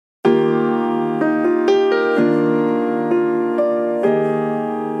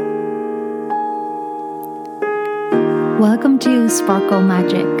Welcome to Sparkle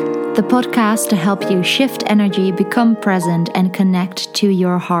Magic, the podcast to help you shift energy, become present, and connect to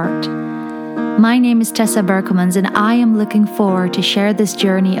your heart. My name is Tessa Berkelmans, and I am looking forward to share this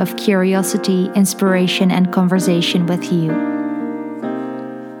journey of curiosity, inspiration, and conversation with you.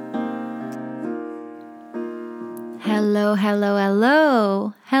 Hello, hello,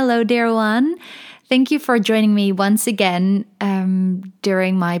 hello. Hello, dear one. Thank you for joining me once again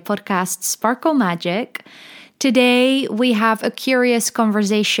during my podcast, Sparkle Magic. Today, we have a curious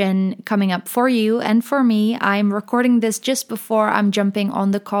conversation coming up for you and for me. I'm recording this just before I'm jumping on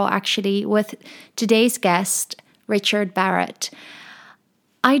the call, actually, with today's guest, Richard Barrett.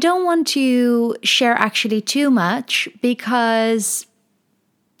 I don't want to share actually too much because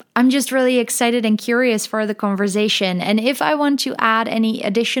I'm just really excited and curious for the conversation. And if I want to add any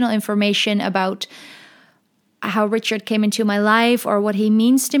additional information about how Richard came into my life or what he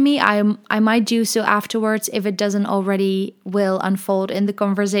means to me, I might do so afterwards if it doesn't already will unfold in the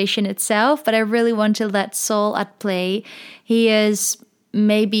conversation itself. But I really want to let soul at play. He is,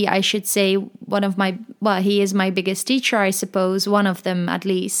 maybe I should say, he is my biggest teacher, I suppose, one of them at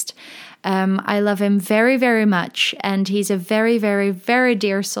least. I love him very, very much, and he's a very, very, very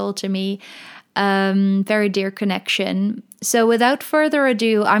dear soul to me, very dear connection. So without further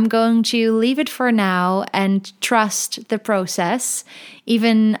ado, I'm going to leave it for now and trust the process.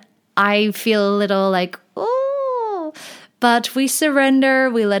 Even I feel a little like, oh, but we surrender,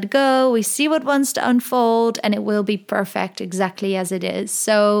 we let go, we see what wants to unfold, and it will be perfect exactly as it is.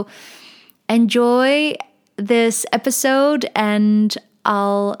 So enjoy this episode, and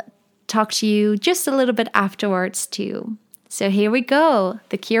I'll talk to you just a little bit afterwards too. So here we go,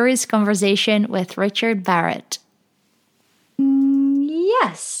 the curious conversation with Richard Barrett.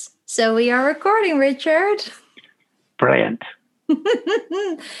 Yes. So we are recording, Richard. Brilliant.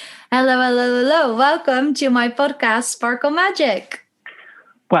 Hello, hello, hello. Welcome to my podcast, Sparkle Magic.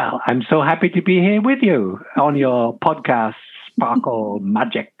 Well, I'm so happy to be here with you on your podcast, Sparkle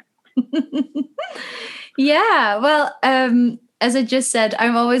Magic. Yeah. Well, as I just said,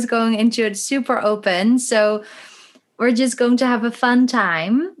 I'm always going into it super open. So we're just going to have a fun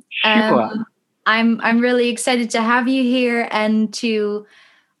time. Sure. I'm really excited to have you here and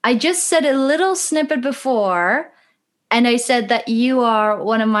I just said a little snippet before, and I said that you are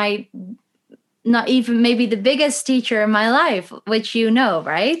one of my, not even maybe the biggest teacher in my life, which you know,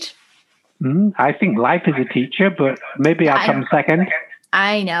 right? I think life is a teacher, but maybe I'll come second.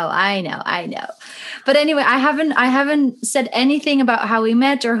 I know. But anyway, I haven't said anything about how we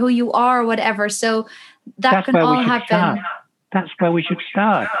met or who you are or whatever. So that can all happen. That's where we should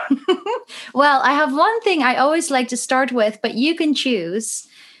start. Well, I have one thing I always like to start with, but you can choose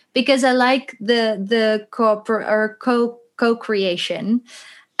because I like the co-creation.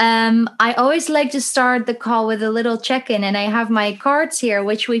 I always like to start the call with a little check-in, and I have my cards here,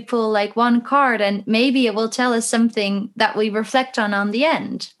 which we pull like one card, and maybe it will tell us something that we reflect on the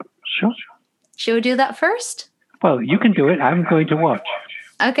end. Sure. Should we do that first? Well, you can do it. I'm going to watch.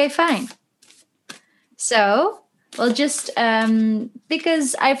 Okay, fine. So well, just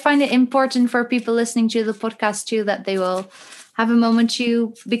because I find it important for people listening to the podcast too, that they will have a moment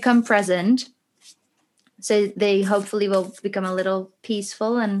to become present. So they hopefully will become a little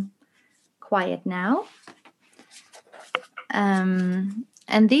peaceful and quiet now. And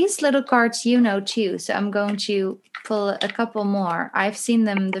these little cards, you know, too. So I'm going to pull a couple more. I've seen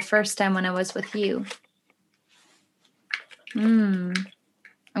them the first time when I was with you.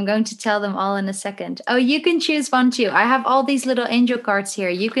 I'm going to tell them all in a second. Oh, you can choose one too. I have all these little angel cards here.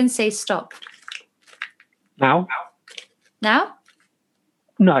 You can say stop. Now? Now?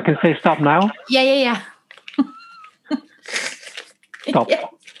 No, I can say stop now. Yeah. Stop. Yeah.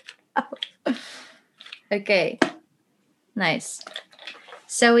 Okay. Nice.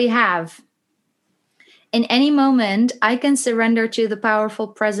 So we have, in any moment, I can surrender to the powerful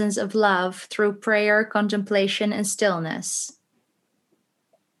presence of love through prayer, contemplation, and stillness.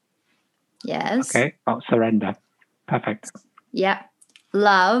 Yes. Okay. Oh, surrender. Perfect. Yeah.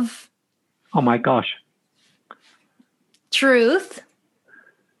 Love. Oh my gosh. Truth.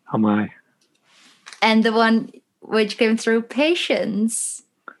 Oh my. And the one which came through, patience.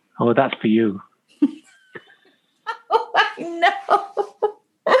 Oh, that's for you. Oh, I know.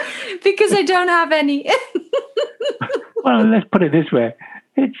 Because I don't have any. Well, let's put it this way.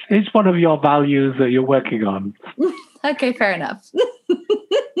 It's one of your values that you're working on. Okay, fair enough.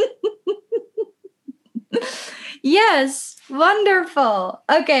 Yes, wonderful.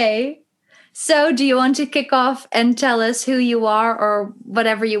 Okay. So do you want to kick off and tell us who you are or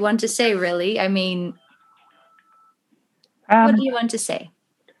whatever you want to say, really? I mean, what do you want to say?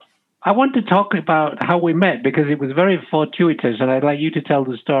 I want to talk about how we met because it was very fortuitous, and I'd like you to tell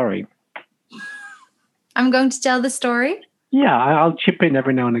the story. I'm going to tell the story. Yeah, I'll chip in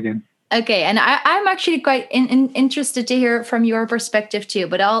every now and again. Okay, and I'm actually quite interested to hear from your perspective too,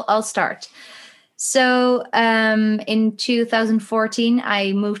 but I'll start. So in 2014,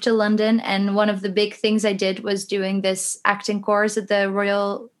 I moved to London, and one of the big things I did was doing this acting course at the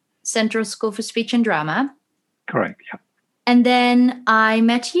Royal Central School for Speech and Drama. Correct, yeah. And then I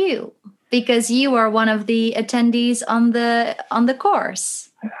met you because you are one of the attendees on the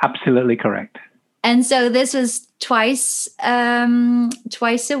course. Absolutely correct. And so this was twice a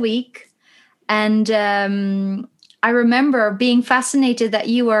week. And I remember being fascinated that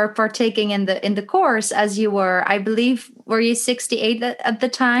you were partaking in the course as you were, I believe, were you 68 at the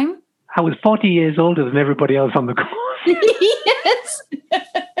time? I was 40 years older than everybody else on the course. Yes.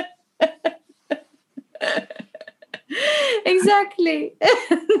 Exactly.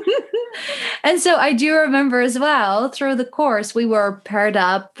 And so I do remember as well, through the course, we were paired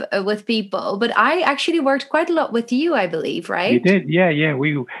up with people, but I actually worked quite a lot with you, I believe, right? You did, yeah.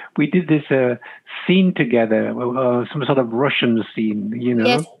 We did this scene together, some sort of Russian scene, you know?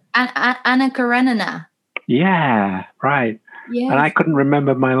 Yes, Anna Karenina. Yeah, right. Yes. And I couldn't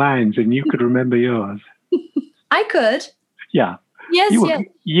remember my lines, and you could remember yours. I could. Yeah. Yes,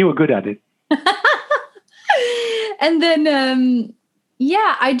 you were good at it. And then,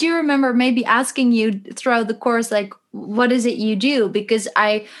 I do remember maybe asking you throughout the course, like, what is it you do? Because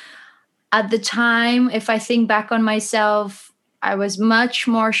at the time, if I think back on myself, I was much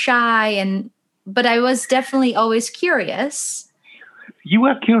more shy, but I was definitely always curious. You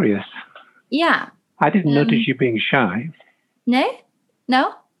were curious. Yeah. I didn't notice you being shy. Nay?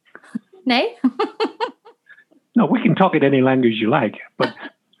 No? Nay? No, we can talk in any language you like, but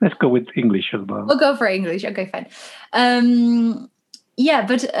let's go with English as well. We'll go for English. Okay, fine.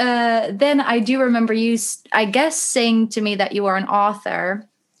 But then I do remember you, I guess, saying to me that you are an author,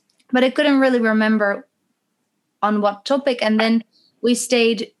 but I couldn't really remember on what topic. And then we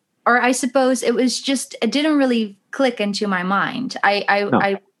stayed, or I suppose it was just, it didn't really click into my mind.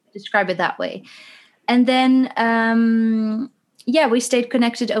 I describe it that way. And then, we stayed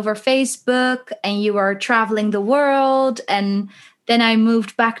connected over Facebook, and you were traveling the world. And then I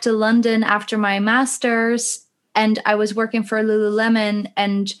moved back to London after my master's, and I was working for Lululemon.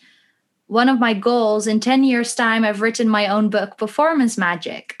 And one of my goals in 10 years' time, I've written my own book, Performance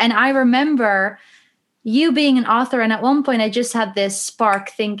Magic. And I remember you being an author. And at one point, I just had this spark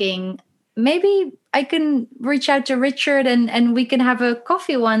thinking, maybe I can reach out to Richard and we can have a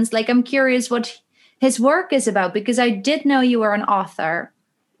coffee once. Like, I'm curious what his work is about, because I did know you were an author.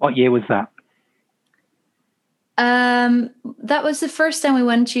 What year was that? That was the first time we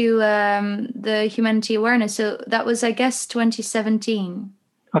went to the Humanity Awareness. So that was, I guess, 2017.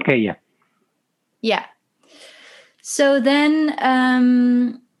 Okay, yeah. Yeah. So then,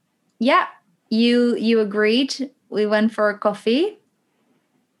 you agreed. We went for a coffee.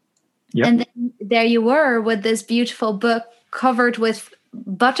 Yep. And then there you were with this beautiful book covered with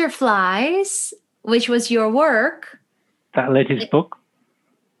butterflies, which was your work. That latest book?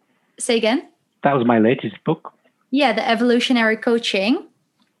 Say again? That was my latest book. Yeah, the evolutionary coaching.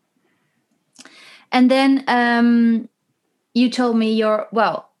 And then you told me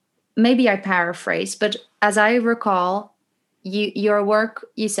maybe I paraphrase, but as I recall, your work,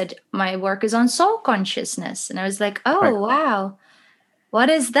 you said, my work is on soul consciousness. And I was like, oh, right. Wow, what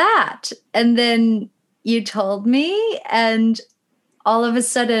is that? And then you told me, and all of a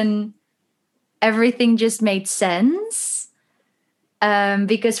sudden, everything just made sense.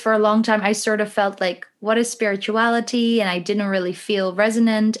 Because for a long time, I sort of felt like, what is spirituality? And I didn't really feel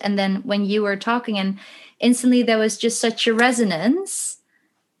resonant. And then when you were talking, and instantly there was just such a resonance.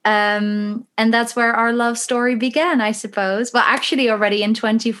 And that's where our love story began, I suppose. Well, actually already in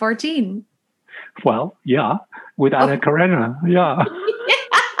 2014. Well, yeah, with Anna Karenina, yeah.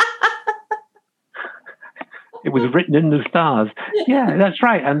 It was written in the stars. Yeah, that's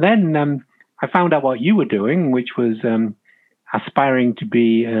right. And then I found out what you were doing, which was aspiring to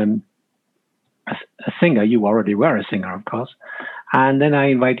be a singer. You already were a singer, of course. And then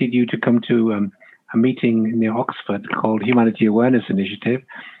I invited you to come to a meeting near Oxford called Humanity Awareness Initiative.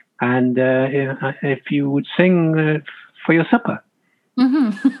 And if you would sing for your supper.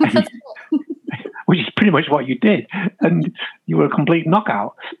 Mm-hmm. Which is pretty much what you did. And you were a complete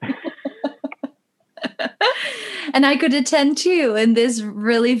knockout. And I could attend too in this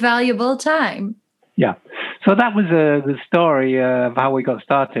really valuable time. Yeah. So that was the story of how we got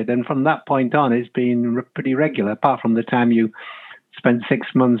started. And from that point on, it's been pretty regular, apart from the time you spent 6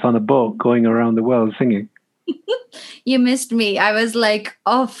 months on a boat going around the world singing. You missed me. I was like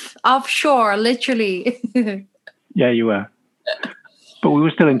offshore, literally. Yeah, you were. But we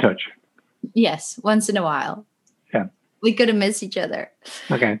were still in touch. Yes, once in a while. Yeah. We couldn't miss each other.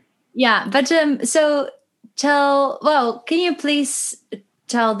 Okay. Yeah, but so can you please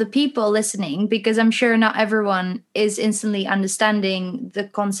tell the people listening, because I'm sure not everyone is instantly understanding the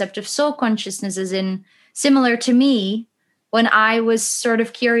concept of soul consciousness, as in similar to me when I was sort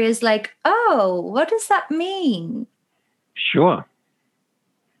of curious, like, oh, what does that mean? Sure.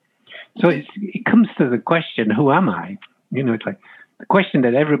 So it comes to the question, who am I? It's like the question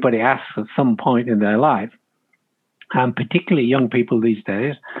that everybody asks at some point in their life, particularly young people these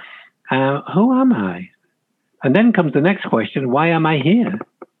days. Who am I? And then comes the next question, why am I here?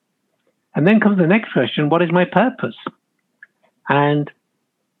 And then comes the next question, what is my purpose? And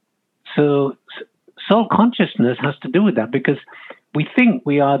so soul consciousness has to do with that, because we think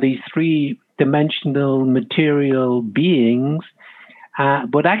we are these three-dimensional material beings,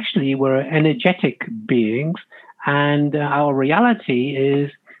 but actually we're energetic beings, and our reality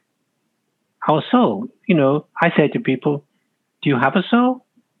is our soul. I say to people, do you have a soul,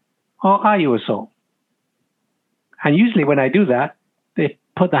 or are you a soul? And usually when I do that, they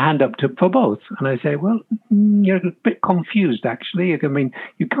put the hand up for both. And I say, well, you're a bit confused, actually. I mean,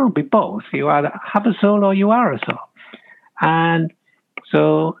 you can't be both. You either have a soul or you are a soul. And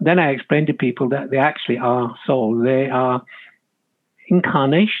so then I explain to people that they actually are souls. They are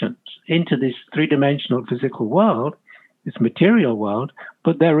incarnations into this three-dimensional physical world, this material world,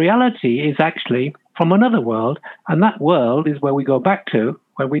 but their reality is actually from another world. And that world is where we go back to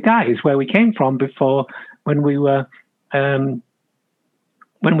when we die, is where we came from before, when we were, when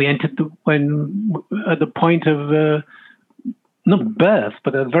we entered at the point of, not birth,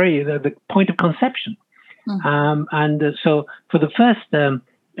 but the point of conception. Mm-hmm. So for the first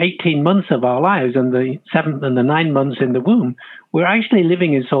 18 months of our lives, and the 7 and the 9 months in the womb, we're actually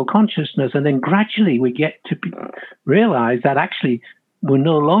living in soul consciousness. And then gradually we get to realize that actually we're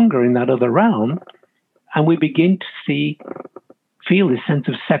no longer in that other realm. And we begin to feel this sense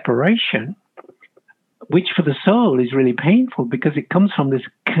of separation, which for the soul is really painful because it comes from this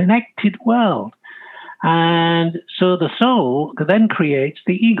connected world. And so the soul then creates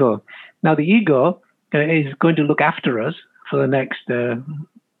the ego. Now, the ego is going to look after us for the next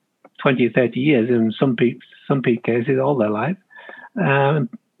 20 or 30 years, in some cases, all their life.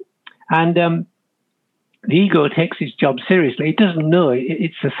 The ego takes its job seriously. It doesn't know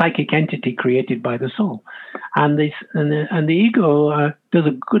it's a psychic entity created by the soul. And the ego does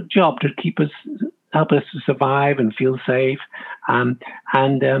a good job to help us to survive and feel safe.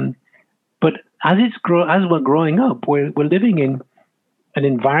 But as we're growing up, we're living in an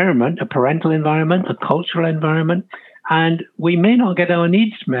environment, a parental environment, a cultural environment, and we may not get our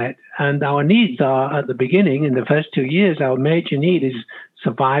needs met. And our needs are, at the beginning, in the first 2 years, our major need is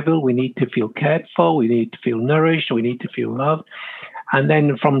survival. We need to feel cared for. We need to feel nourished. We need to feel loved. And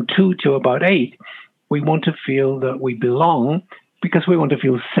then from 2 to about 8, we want to feel that we belong because we want to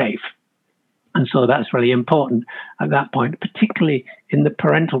feel safe. And so that's really important at that point, particularly in the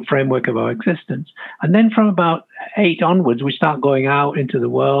parental framework of our existence. And then from about 8 onwards, we start going out into the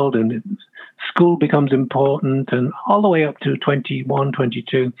world, and school becomes important, and all the way up to 21,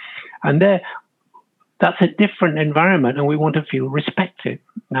 22. And that's a different environment, and we want to feel respected,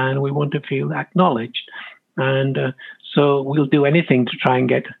 and we want to feel acknowledged. And so we'll do anything to try and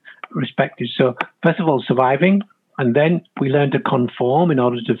get respected. So first of all, surviving. And then we learn to conform in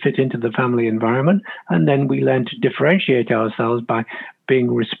order to fit into the family environment. And then we learn to differentiate ourselves by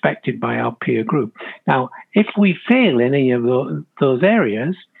being respected by our peer group. Now, if we fail in any of those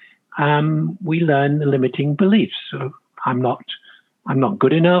areas, we learn the limiting beliefs. So I'm not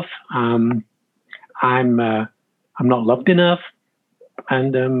good enough. I'm not loved enough,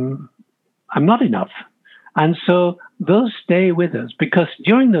 and I'm not enough. And so those stay with us, because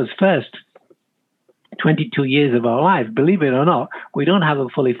during those first 22 years of our life, believe it or not, we don't have a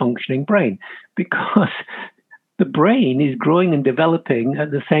fully functioning brain, because the brain is growing and developing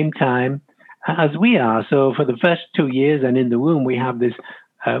at the same time as we are. So for the first 2 years and in the womb, we have this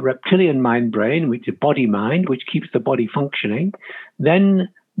reptilian mind brain, which is body mind, which keeps the body functioning. Then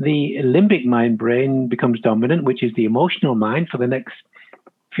the limbic mind brain becomes dominant, which is the emotional mind, for the next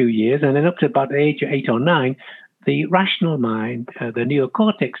few years. And then up to about the age of 8 or 9, the rational mind, the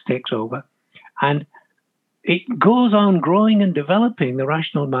neocortex, takes over. And it goes on growing and developing, the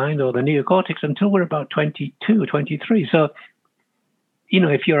rational mind or the neocortex, until we're about 22, 23. So,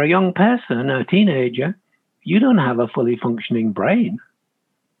 if you're a young person, a teenager, you don't have a fully functioning brain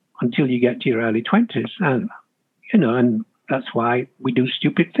until you get to your early 20s. And that's why we do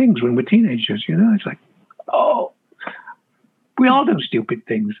stupid things when we're teenagers. It's like, oh, We all do stupid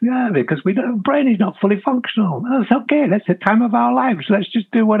things, because our brain is not fully functional. That's okay. That's the time of our lives. Let's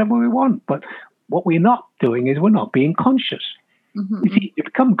just do whatever we want. But what we're not doing is we're not being conscious. You see, to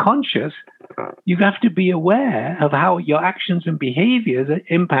become conscious, you have to be aware of how your actions and behaviors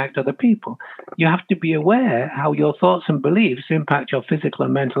impact other people. You have to be aware how your thoughts and beliefs impact your physical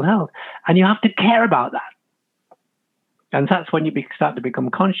and mental health. And you have to care about that. And that's when you start to become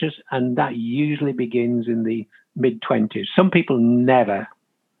conscious, and that usually begins in the mid-20s. Some people never,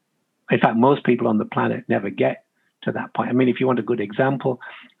 in fact, most people on the planet never get to that point. I mean, if you want a good example,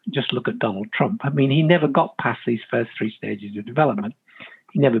 just look at Donald Trump. I mean, he never got past these first 3 stages of development.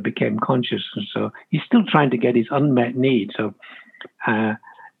 He never became conscious, and so he's still trying to get his unmet needs of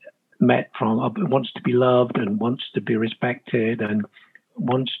met from wants to be loved and wants to be respected and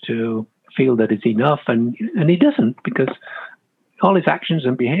wants to feel that it's enough, and he doesn't, because all his actions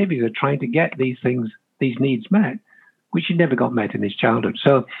and behaviors are trying to get these needs met, which he never got met in his childhood.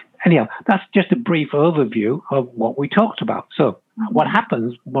 So anyhow, that's just a brief overview of what we talked about. So what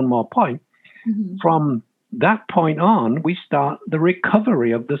happens, one more point, from that point on, we start the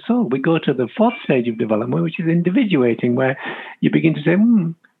recovery of the soul. We go to the 4th stage of development, which is individuating, where you begin to say,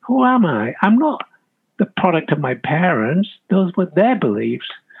 who am I? I'm not the product of my parents. Those were their beliefs.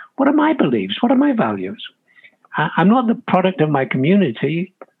 What are my beliefs? What are my values? I'm not the product of my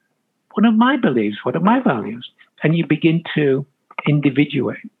community. What are my beliefs? What are my values? And you begin to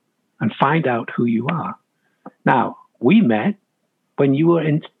individuate and find out who you are. Now, we met when you were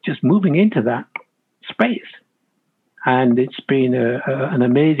just moving into that space. And it's been an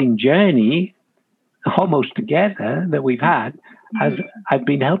amazing journey, almost together, that we've had, as I've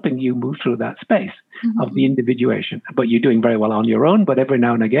been helping you move through that space of the individuation. But you're doing very well on your own, but every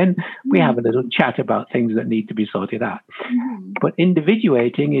now and again, we have a little chat about things that need to be sorted out. But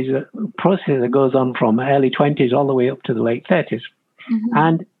individuating is a process that goes on from early 20s all the way up to the late 30s.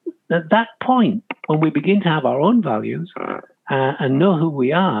 And at that point, when we begin to have our own values and know who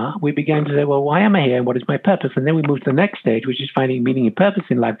we are, we begin to say, well, why am I here? What is my purpose? And then we move to the next stage, which is finding meaning and purpose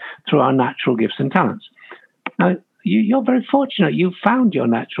in life through our natural gifts and talents. Now, you're very fortunate. You've found your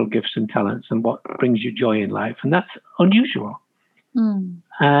natural gifts and talents and what brings you joy in life. And that's unusual.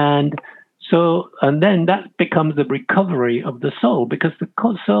 And then that becomes the recovery of the soul, because the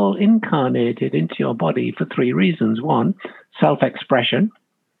soul incarnated into your body for 3 reasons. 1, self-expression.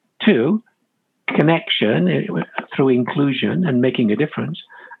 2, connection through inclusion and making a difference,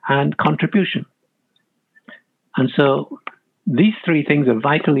 and contribution. And so these 3 things are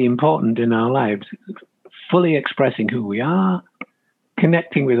vitally important in our lives. Fully expressing who we are,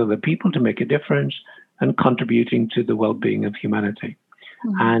 connecting with other people to make a difference, and contributing to the well-being of humanity.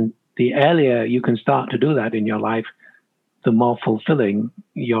 And the earlier you can start to do that in your life, the more fulfilling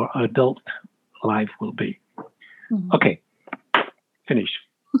your adult life will be. Okay, finish.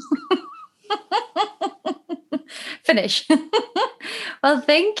 Finish. Well,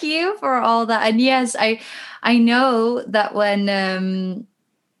 thank you for all that. And yes, I know that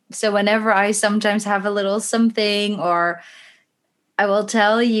whenever I sometimes have a little something, or I will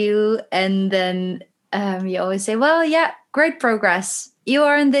tell you, and then you always say, well, yeah, great progress. You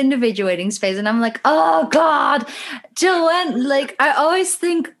are in the individuating space. And I'm like, oh God, till when? Like, I always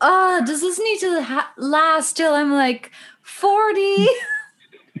think, does this need to last till I'm like 40?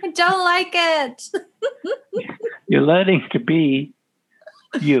 I don't like it. You're learning to be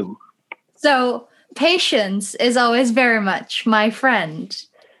you. So patience is always very much my friend.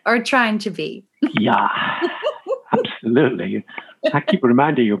 Or trying to be. Yeah, absolutely. I keep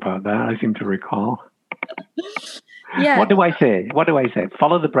reminding you about that. I seem to recall. Yeah. What do I say?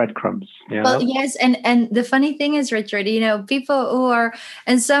 Follow the breadcrumbs. Well, yes. And the funny thing is, Richard, people who are,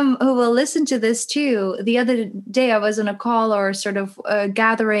 and some who will listen to this too. The other day I was on a call or sort of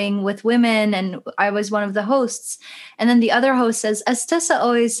gathering with women, and I was one of the hosts. And then the other host says, as Tessa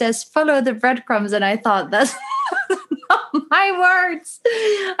always says, follow the breadcrumbs. And I thought, that's not my words.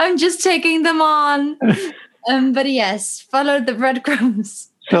 I'm just taking them on. But yes, follow the breadcrumbs.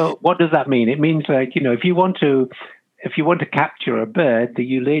 So what does that mean? It means, like, if you want to capture a bird, that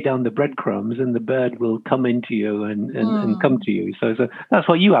you lay down the breadcrumbs and the bird will come into you and come to you. So that's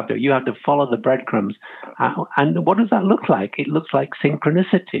what you have to do. You have to follow the breadcrumbs. And what does that look like? It looks like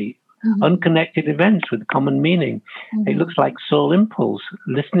synchronicity, unconnected events with common meaning. It looks like soul impulse,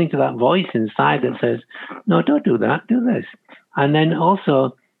 listening to that voice inside that says, no, don't do that, do this. And then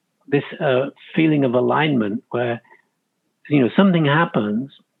also this feeling of alignment where, something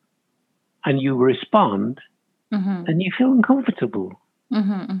happens and you respond and you feel uncomfortable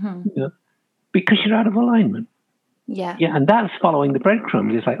because you're out of alignment. Yeah, and that's following the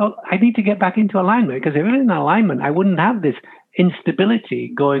breadcrumbs. It's like, I need to get back into alignment, because if I'm in alignment, I wouldn't have this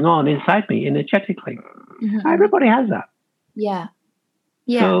instability going on inside me energetically. Everybody has that. Yeah.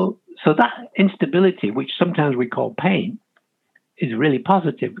 So that instability, which sometimes we call pain, is really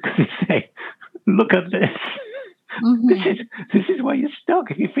positive because they say, look at this. This is where you're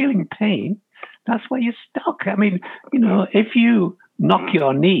stuck. If you're feeling pain, that's where you're stuck. I mean, if you knock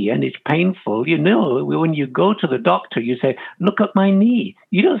your knee and it's painful, when you go to the doctor, you say, look at my knee.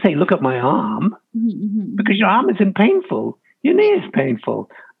 You don't say, look at my arm, because your arm isn't painful. Your knee is painful.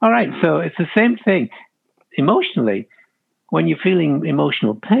 All right, so it's the same thing emotionally. When you're feeling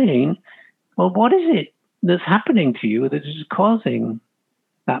emotional pain, well, what is it that's happening to you that is causing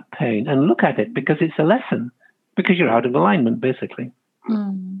that pain? And look at it, because it's a lesson, because you're out of alignment, basically.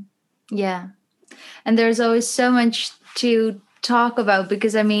 Yeah. And there's always so much to talk about,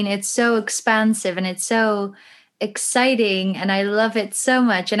 because it's so expansive and it's so exciting and I love it so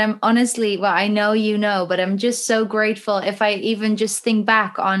much. And I'm honestly, well, I know, but I'm just so grateful if I even just think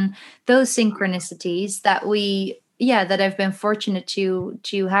back on those synchronicities that that I've been fortunate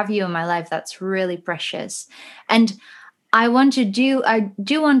to have you in my life. That's really precious. And I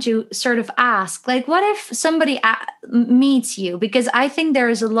do want to sort of ask, like, what if somebody meets you? Because I think there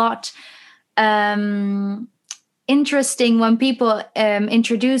is a lot interesting when people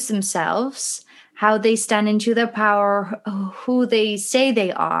introduce themselves, how they stand into their power, who they say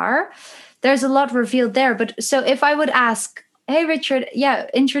they are. There's a lot revealed there. But so if I would ask, hey, Richard,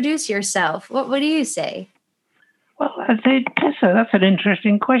 introduce yourself, what do you say? Well, I'd say, Tessa, that's an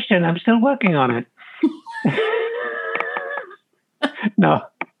interesting question. I'm still working on it. No,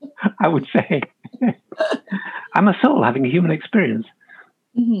 I would say I'm a soul having a human experience.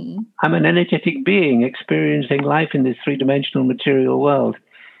 I'm an energetic being experiencing life in this three-dimensional material world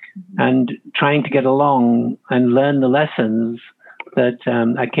and trying to get along and learn the lessons that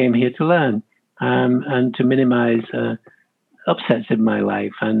I came here to learn, and to minimize upsets in my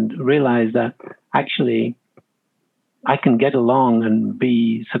life and realize that actually I can get along and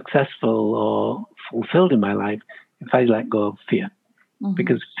be successful or fulfilled in my life if I let go of fear.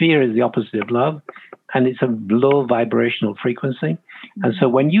 Because fear is the opposite of love, and it's a low vibrational frequency. And so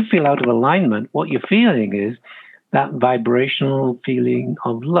when you feel out of alignment, what you're feeling is that vibrational feeling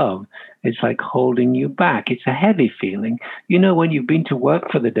of love. It's like holding you back. It's a heavy feeling. When you've been to work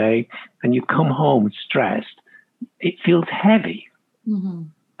for the day and you come home stressed, it feels heavy.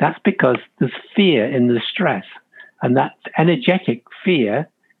 That's because there's fear in the stress. And that energetic fear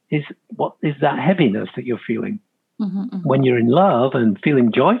is what is that heaviness that you're feeling. When you're in love and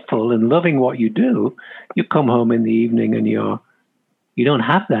feeling joyful and loving what you do, you come home in the evening and you don't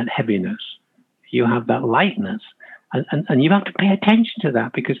have that heaviness. You have that lightness. And you have to pay attention to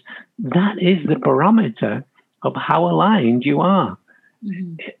that, because that is the barometer of how aligned you are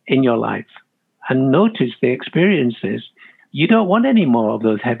in your life. And notice the experiences. You don't want any more of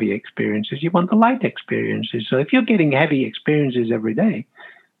those heavy experiences. You want the light experiences. So if you're getting heavy experiences every day,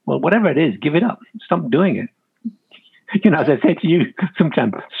 well, whatever it is, give it up. Stop doing it. As I say to you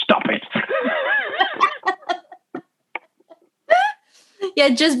sometimes, stop it. Yeah,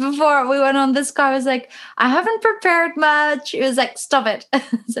 just before we went on this call, I was like, I haven't prepared much. It was like, stop it. I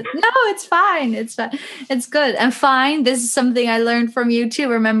was like, no, it's fine. It's fine. It's good. And fine. This is something I learned from you too.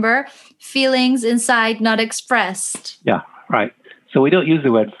 Remember, feelings inside not expressed. Yeah, right. So we don't use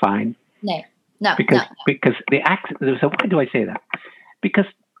the word fine. No. Because the so why do I say that? Because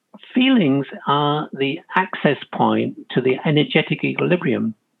feelings are the access point to the energetic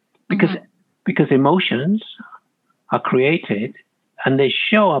equilibrium, because emotions are created and they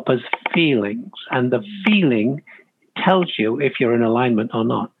show up as feelings, and the feeling tells you if you're in alignment or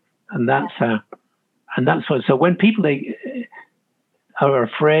not. And that's what. So when people are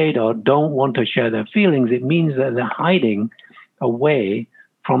afraid or don't want to share their feelings, it means that they're hiding away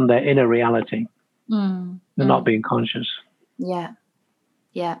from their inner reality. They're not being conscious. Yeah.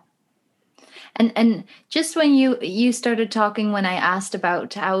 And just when you started talking, when I asked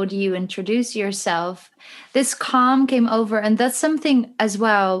about how do you introduce yourself, this calm came over, and that's something as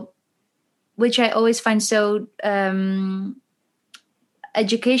well, which I always find so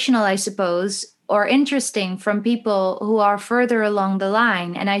educational, I suppose, or interesting from people who are further along the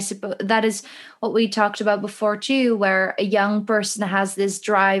line. And I suppose that is what we talked about before too, where a young person has this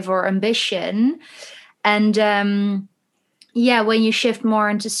drive or ambition, and when you shift more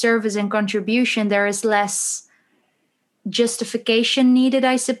into service and contribution, there is less justification needed,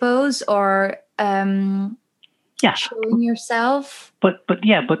 I suppose, or showing yourself. But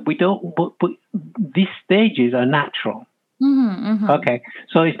we don't. But these stages are natural. Okay,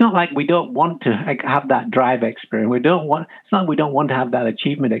 so it's not like we don't want to have that drive experience. It's not we don't want to have that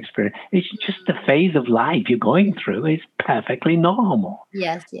achievement experience. It's just the phase of life you're going through. It's perfectly normal.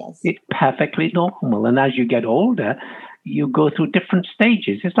 Yes. It's perfectly normal. And as you get older, you go through different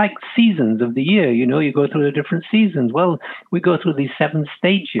stages. It's like seasons of the year. You go through the different seasons. Well, we go through these 7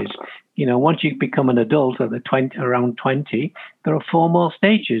 stages. Once you become an adult around 20, there are 4 more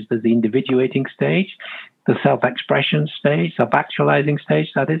stages. There's the individuating stage, the self-expression stage, self-actualizing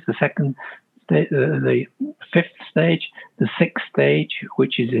stage, that is the second, the 5th stage, the 6th stage,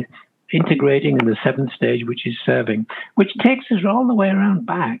 which is integrating, and the 7th stage, which is serving, which takes us all the way around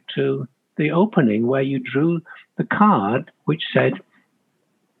back to the opening where you drew the card which said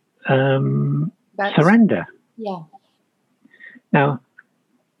surrender. Yeah. Now,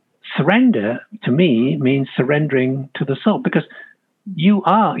 surrender to me means surrendering to the soul, because you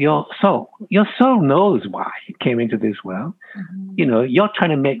are your soul. Your soul knows why it came into this world. You're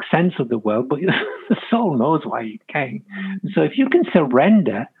trying to make sense of the world, but the soul knows why you came. So if you can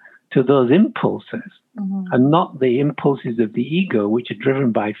surrender to those impulses and not the impulses of the ego, which are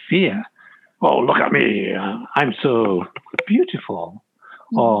driven by fear. Oh, look at me. I'm so beautiful.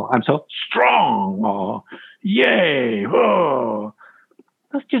 Or I'm so strong. Or yay. Oh.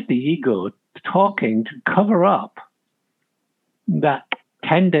 That's just the ego talking to cover up that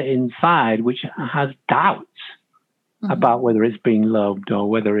tender inside, which has doubts about whether it's being loved or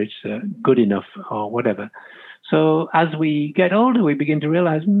whether it's good enough or whatever. So as we get older, we begin to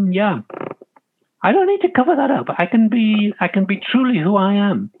realize, I don't need to cover that up. I can be truly who I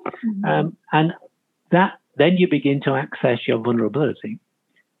am. And that then you begin to access your vulnerability.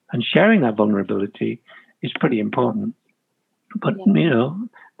 And sharing that vulnerability is pretty important. But,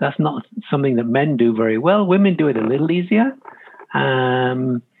 that's not something that men do very well. Women do it a little easier.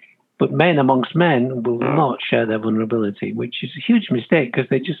 But men amongst men will not share their vulnerability, which is a huge mistake, because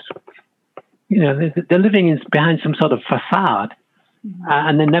they just, they're living behind some sort of facade,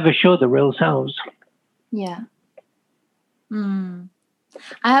 and they never show the real selves. Yeah. I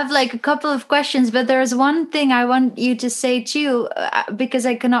have a couple of questions, but there's one thing I want you to say too, because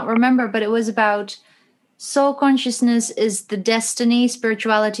I cannot remember, but it was about soul consciousness is the destiny,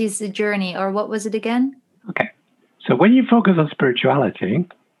 spirituality is the journey, or what was it again? Okay. So when you focus on spirituality,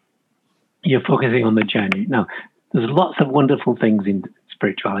 you're focusing on the journey. Now, there's lots of wonderful things in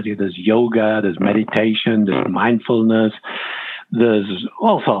spirituality. There's yoga, there's meditation, there's mindfulness, there's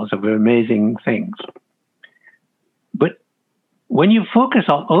all sorts of amazing things. But when you focus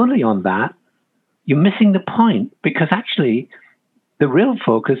only on that, you're missing the point, because actually the real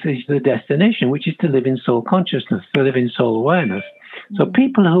focus is the destination, which is to live in soul consciousness, to live in soul awareness. So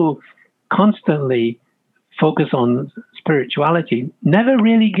people who constantly focus on spirituality never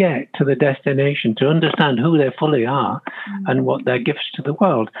really get to the destination, to understand who they fully are and what their gifts to the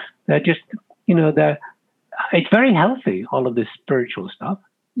world. They're just, it's very healthy, all of this spiritual stuff.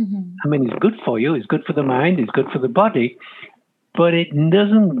 I mean, it's good for you, it's good for the mind, it's good for the body, but it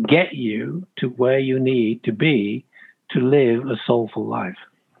doesn't get you to where you need to be to live a soulful life.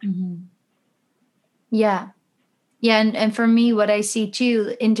 Yeah. And for me, what I see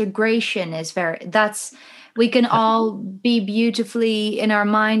too, integration is we can all be beautifully in our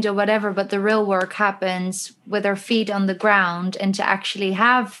mind or whatever, but the real work happens with our feet on the ground, and to actually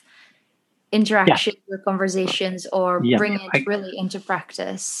have interaction or conversations or bring it really into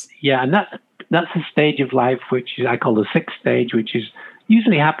practice. Yeah, and that's a stage of life which I call the 6th stage, which is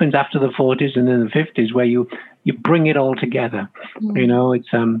usually happens after the 40s and in the 50s, where you bring it all together.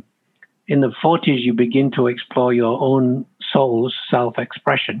 It's in the 40s you begin to explore your own soul's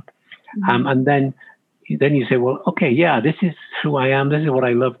self-expression, and then you say, well, okay, this is who I am, this is what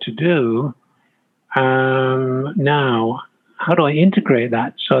I love to do. Now, how do I integrate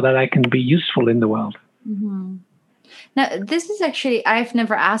that so that I can be useful in the world? Now, this is actually, I've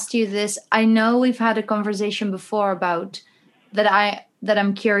never asked you this. I know we've had a conversation before about that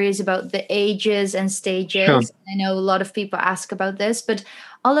I'm curious about the ages and stages. Sure. I know a lot of people ask about this, but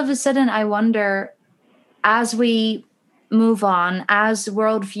all of a sudden I wonder, as we move on, as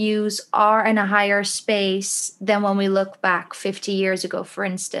worldviews are in a higher space than when we look back 50 years ago, for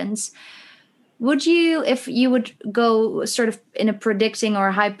instance, would you, if you would go sort of in a predicting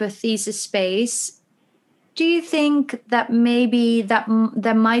or hypothesis space, do you think that maybe that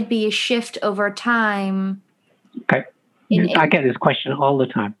there might be a shift over time? Okay. I get this question all the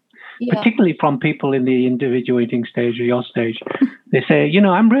time, particularly from people in the individuating stage or your stage. They say,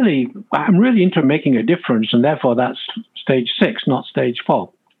 I'm really into making a difference, and therefore that's stage 6, not stage 4.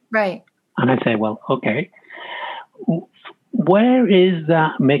 Right. And I say, well, okay. where is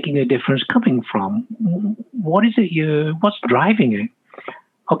that making a difference coming from? What is it what's driving it?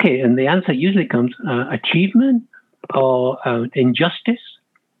 Okay, and the answer usually comes achievement or injustice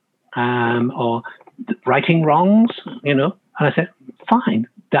or righting wrongs, And I said, fine,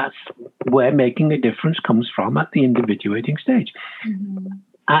 that's where making a difference comes from at the individuating stage. Mm-hmm.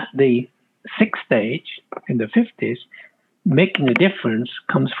 At the sixth stage, in the 50s, making a difference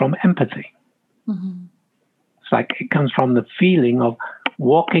comes from empathy. Mm-hmm. It's like it comes from the feeling of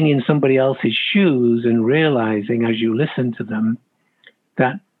walking in somebody else's shoes and realizing as you listen to them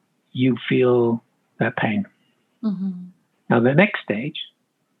that you feel their pain. Mm-hmm. Now, the next stage,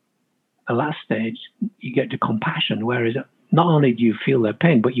 the last stage, you get to compassion, whereas not only do you feel their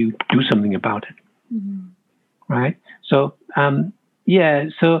pain, but you do something about it. Mm-hmm. Right? So,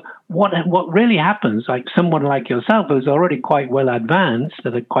 so what really happens, like someone like yourself who's already quite well advanced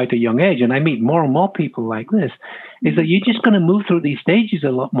at quite a young age, and I meet more and more people like this, is that you're just going to move through these stages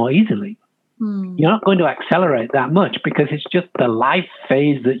a lot more easily. Mm. You're not going to accelerate that much because it's just the life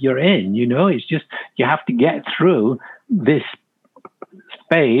phase that you're in, It's just, you have to get through this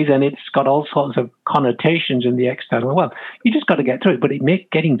phase, and it's got all sorts of connotations in the external world. You just got to get through it, but it makes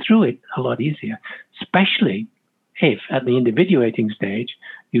getting through it a lot easier, especially if at the individuating stage,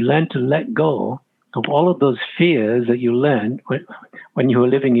 you learn to let go of all of those fears that you learned when you were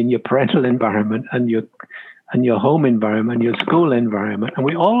living in your parental environment and your home environment, your school environment. And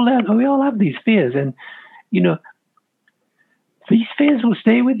we all have these fears. And, these fears will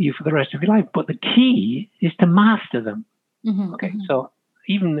stay with you for the rest of your life. But the key is to master them. Mm-hmm. Okay, so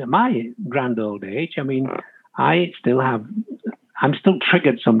even at my grand old age, I'm still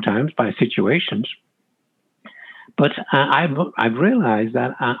triggered sometimes by situations. But I've realized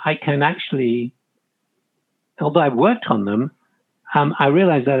that I can actually, although I've worked on them, I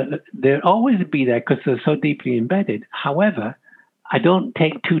realize that they'll always be there because they're so deeply embedded. However, I don't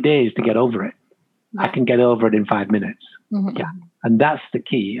take 2 days to get over it. Yeah. I can get over it in 5 minutes. Mm-hmm. Yeah. And that's the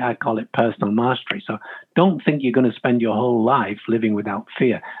key. I call it personal mastery. So don't think you're going to spend your whole life living without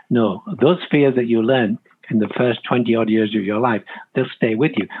fear. No, those fears that you learn in the first 20 odd years of your life, they'll stay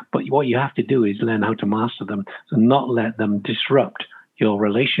with you. But what you have to do is learn how to master them, so not let them disrupt your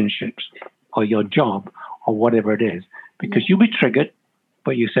relationships or your job or whatever it is. Because you'll be triggered,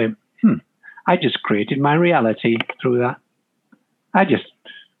 but you say, I just created my reality through that.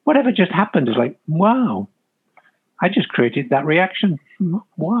 Whatever just happened is like, wow, I just created that reaction.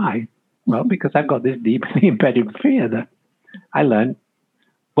 Why? Well, because I've got this deeply embedded fear that I learned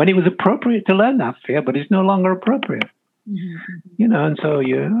when it was appropriate to learn that fear, but it's no longer appropriate. Mm-hmm. And so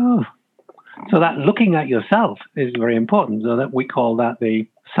so that looking at yourself is very important. So that we call that the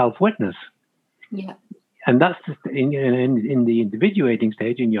self-witness. Yeah. And that's in the individuating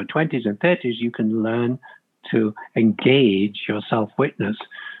stage, in your 20s and 30s, you can learn to engage your self-witness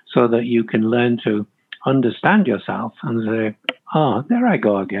so that you can learn to understand yourself and say, oh, there I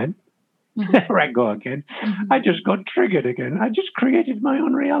go again. Mm-hmm. There I go again. Mm-hmm. I just got triggered again. I just created my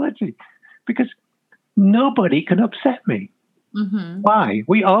own reality because nobody can upset me. Mm-hmm. Why?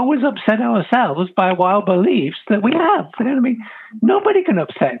 We always upset ourselves by wild beliefs that we have. Nobody can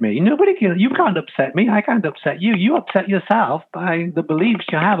upset me. You can't upset me. I can't upset you. You upset yourself by the beliefs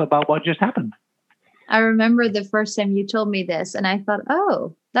you have about what just happened. I remember the first time you told me this and I thought,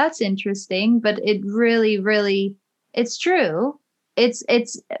 oh, that's interesting. But it really, really, it's true. It's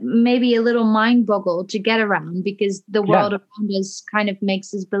maybe a little mind boggle to get around because the world around us kind of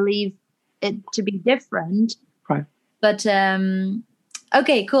makes us believe it to be different. Right. But,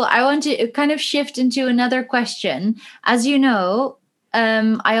 okay, cool. I want to kind of shift into another question. As you know,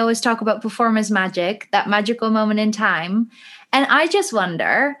 I always talk about performance magic, that magical moment in time. And I just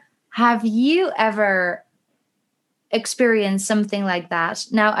wonder, have you ever experienced something like that?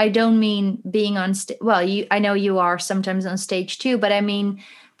 Now, I don't mean being on stage. Well, I know you are sometimes on stage too, but I mean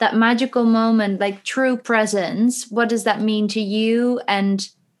that magical moment, like true presence. What does that mean to you? And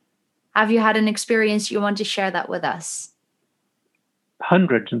have you had an experience you want to share that with us?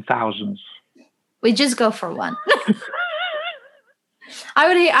 Hundreds and thousands. We just go for one.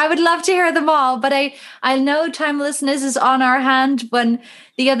 I would love to hear them all, but I know timelessness is on our hand. When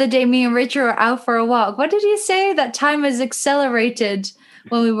the other day me and Richard were out for a walk, what did he say? That time is accelerated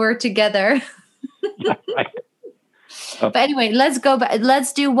when we were together. Right. But anyway, let's go back.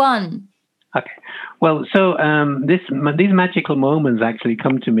 Let's do one. Okay. Well, so these magical moments actually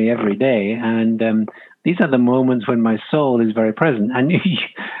come to me every day, and these are the moments when my soul is very present. And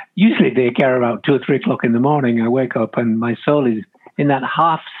usually they occur about 2 or 3 o'clock in the morning. I wake up and my soul is in that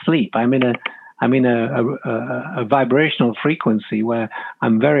half sleep. I'm in a vibrational frequency where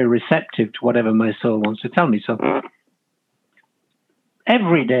I'm very receptive to whatever my soul wants to tell me. So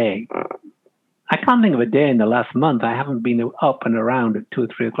every day. I can't think of a day in the last month I haven't been up and around at 2 or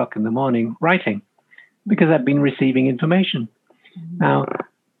 3 o'clock in the morning writing, because I've been receiving information. Now,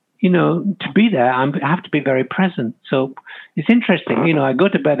 to be there, I have to be very present. So it's interesting. I go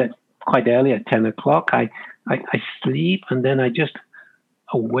to bed quite early at 10 o'clock. I sleep, and then I just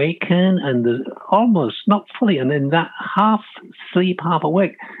awaken, and almost not fully, and then that half sleep, half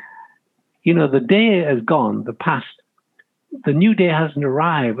awake. The day has gone, the past. The new day hasn't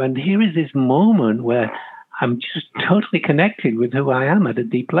arrived, and here is this moment where I'm just totally connected with who I am at a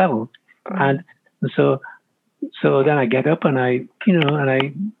deep level, and so then I get up and I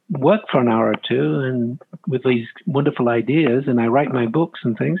work for an hour or two, and with these wonderful ideas, and I write my books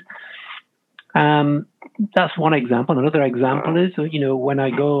and things. That's one example. Another example is, when I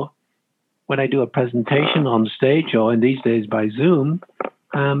do a presentation on stage, or in these days by Zoom,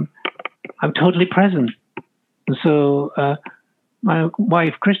 I'm totally present. And so my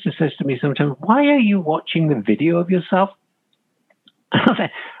wife, Krista, says to me sometimes, "Why are you watching the video of yourself?" And I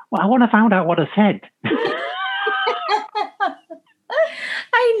say, "Well, I want to find out what I said."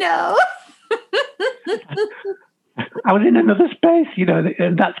 I know. I was in another space,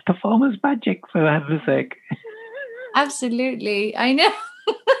 and that's performance magic, for heaven's sake. Absolutely. I know.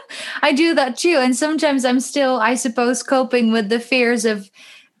 I do that too. And sometimes I'm still, I suppose, coping with the fears of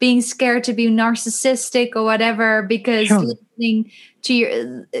being scared to be narcissistic or whatever, because Sure. listening to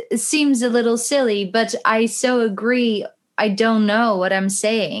it seems a little silly, but I so agree. I don't know what I'm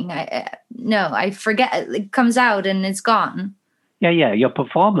saying. I forget. It comes out and it's gone. Yeah. Your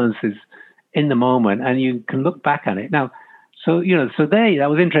performance is in the moment, and you can look back at it. Now, that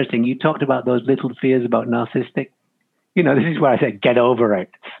was interesting. You talked about those little fears about narcissistic. This is where I said, get over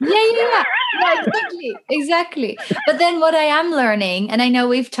it. Yeah, exactly. But then what I am learning, and I know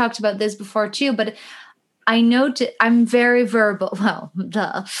we've talked about this before too, but I know I'm very verbal. Well,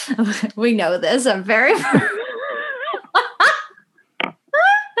 duh. We know this. I'm very verbal.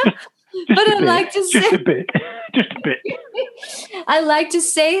 But I like to say just a bit. I like to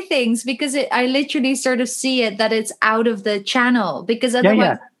say things because I literally sort of see it that it's out of the channel, because otherwise.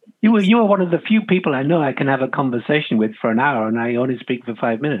 Yeah. You are one of the few people I know I can have a conversation with for an hour, and I only speak for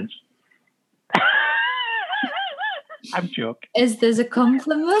 5 minutes. I'm joking. Is this a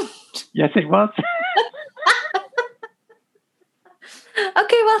compliment? Yes, it was.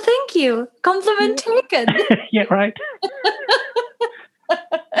 Okay, well, thank you. Compliment taken. Yeah, right.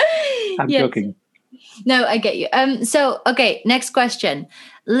 I'm joking. No, I get you. So, okay, next question.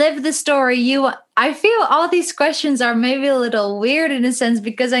 Live the story you want. I feel all these questions are maybe a little weird in a sense,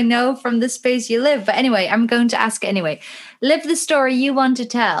 because I know from the space you live. But anyway, I'm going to ask anyway. Live the story you want to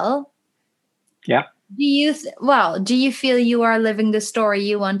tell. Yeah. Do you feel you are living the story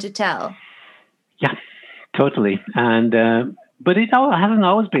you want to tell? Yeah, totally. And but it hasn't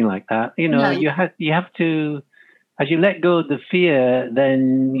always been like that. No. You have to. As you let go of the fear,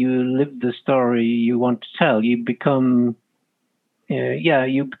 then you live the story you want to tell. You become,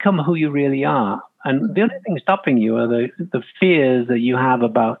 you become who you really are. And the only thing stopping you are the fears that you have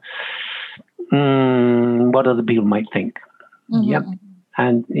about what other people might think. Mm-hmm. Yep.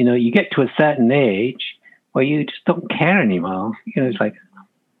 And, you get to a certain age where you just don't care anymore. It's like,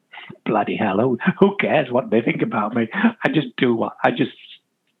 bloody hell, who cares what they think about me? I just do what I just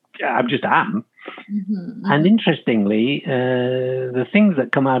am. Mm-hmm. And interestingly, the things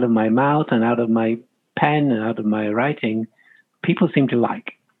that come out of my mouth and out of my pen and out of my writing, people seem to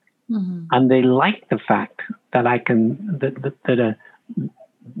like. Mm-hmm. And they like the fact that I can,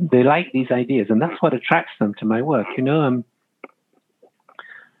 they like these ideas. And that's what attracts them to my work.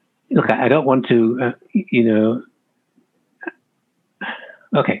 Look, I don't want to,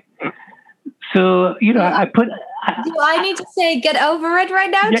 okay. So, I put... Do I need to say get over it right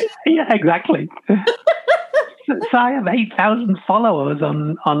now? Yeah, exactly. So I have 8,000 followers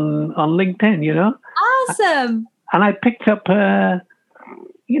on LinkedIn, Awesome. And I picked up, in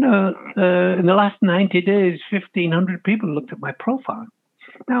the last 90 days, 1,500 people looked at my profile.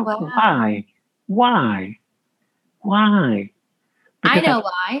 Now, wow. Why? Because I know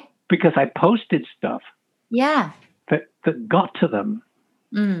why. Because I posted stuff. Yeah. That got to them.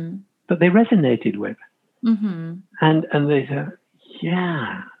 That they resonated with. Mm-hmm. And they said,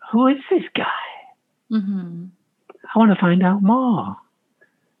 yeah, who is this guy? Mm-hmm. I want to find out more.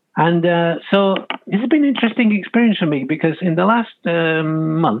 And so this has been an interesting experience for me, because in the last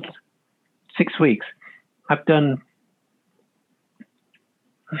month, 6 weeks, I've done,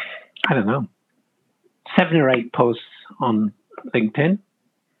 I don't know, 7 or 8 posts on LinkedIn.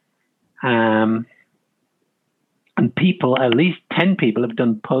 And people, at least 10 people, have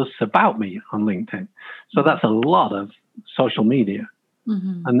done posts about me on LinkedIn. So that's a lot of social media.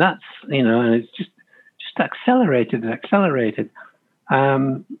 And that's, and it's just accelerated and accelerated.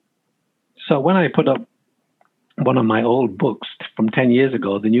 So when I put up one of my old books from 10 years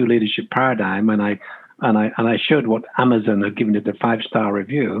ago, The New Leadership Paradigm, and I showed what Amazon had given it a 5-star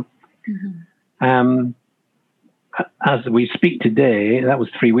review. As we speak today, that was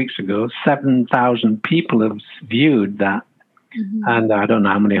 3 weeks ago, 7,000 people have viewed that. And I don't know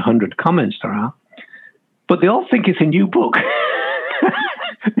how many 100 comments there are, but they all think it's a new book.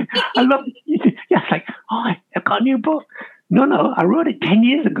 I love it. Yeah, it's like, oh, I've got a new book. No, I wrote it 10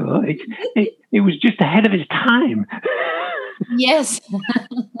 years ago. It was just ahead of its time. Yes.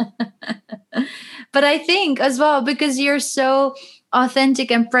 But I think as well, because you're so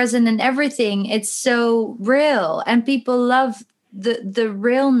authentic and present in everything, it's so real, and people love the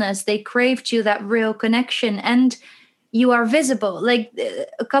realness. They crave to that real connection, and you are visible. Like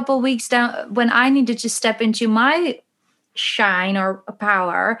a couple weeks down, when I needed to step into my shine or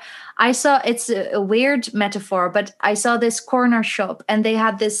power, I saw, it's a weird metaphor, but I saw this corner shop, and they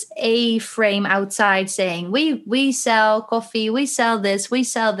had this A frame outside saying, we sell coffee, we sell this, we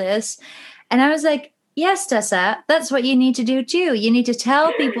sell this. And I was like, yes, Tessa, that's what you need to do too. You need to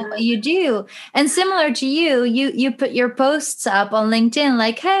tell people what you do. And similar to you put your posts up on LinkedIn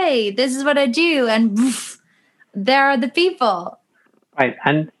like, hey, this is what I do, and poof, there are the people. Right.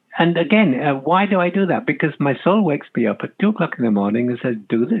 And again, why do I do that? Because my soul wakes me up at 2 o'clock in the morning and says,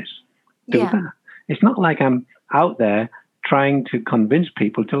 do this, do that. It's not like I'm out there trying to convince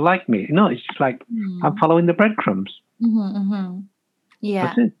people to like me. No, it's just like I'm following the breadcrumbs. Yeah.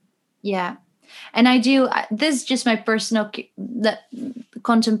 That's it. Yeah. And I do, this is just my personal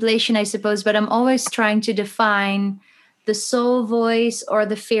contemplation, I suppose, but I'm always trying to define the soul voice or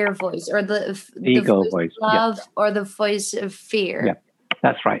the fear voice, or the ego voice of love, or the voice of fear. Yeah,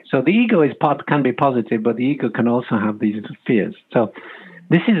 that's right. So the ego can be positive, but the ego can also have these fears. So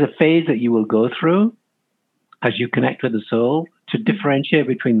this is a phase that you will go through as you connect with the soul to differentiate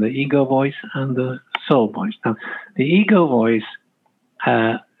between the ego voice and the soul voice. Now, the ego voice,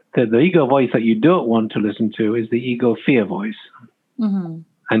 the ego voice that you don't want to listen to is the ego fear voice. And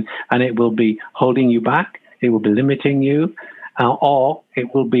it will be holding you back. It will be limiting you, or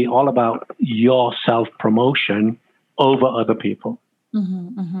it will be all about your self-promotion over other people.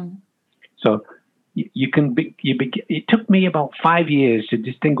 So you can be. It took me about 5 years to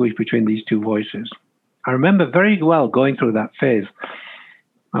distinguish between these two voices. I remember very well going through that phase.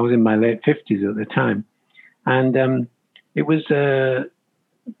 I was in my late 50s at the time, and it was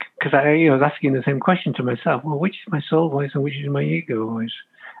because I was asking the same question to myself. Well, which is my soul voice and which is my ego voice?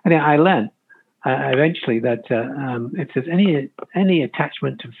 And I learned eventually that if there's any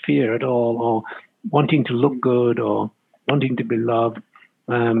attachment to fear at all, or wanting to look good, or wanting to be loved,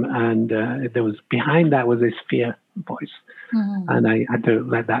 and there was behind that was this fear voice, and I had to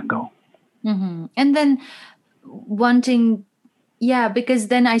let that go. And then wanting, because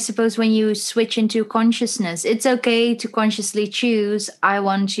then I suppose when you switch into consciousness, it's okay to consciously choose, I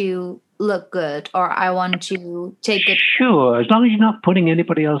want to look good, or I want to take it. Sure, as long as you're not putting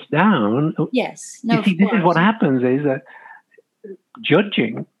anybody else down. Yes. No, you see, this is what happens is that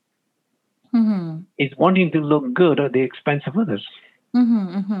judging is wanting to look good at the expense of others.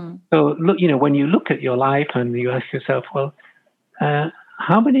 So look, when you look at your life and you ask yourself, well,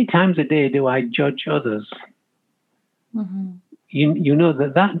 how many times a day do I judge others? You know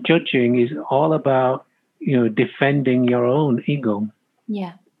that judging is all about, defending your own ego.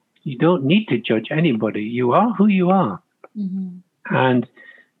 Yeah. You don't need to judge anybody. You are who you are. And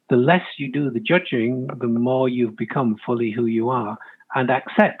the less you do the judging, the more you've become fully who you are and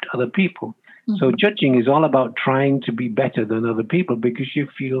accept other people. So judging is all about trying to be better than other people because you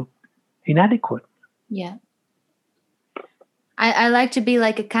feel inadequate. Yeah. I like to be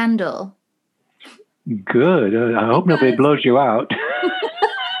like a candle. Good. I hope nobody blows you out.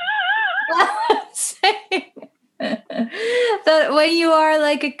 That when you are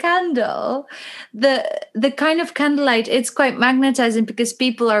like a candle, the kind of candlelight, it's quite magnetizing because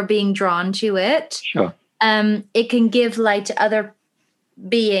people are being drawn to it. Sure. It can give light to other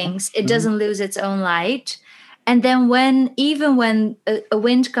beings. It doesn't lose its own light. And then when a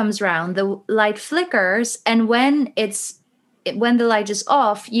wind comes around, the light flickers, and when the light is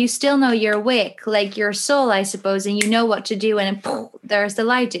off, you still know you're awake, like your soul, I suppose, and you know what to do, and poof, there's the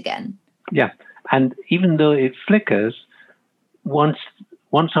light again. Yeah. And even though it flickers, once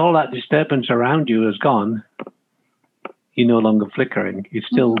all that disturbance around you is gone, you're no longer flickering. You're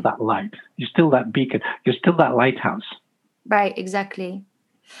still that light. You're still that beacon. You're still that lighthouse. Right, exactly.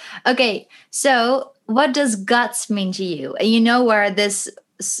 Okay, so what does guts mean to you? And you know where this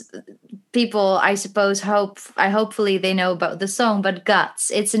people, I suppose, hopefully they know about the song, but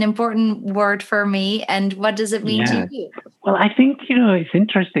guts, it's an important word for me. And what does it mean to you? Well, I think, it's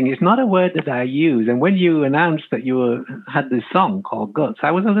interesting. It's not a word that I use. And when you announced that you had this song called Guts,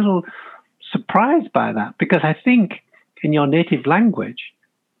 I was a little surprised by that, because I think in your native language,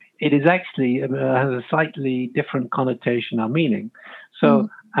 it is actually has a slightly different connotation or meaning. So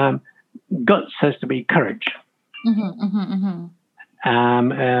guts has to be courage.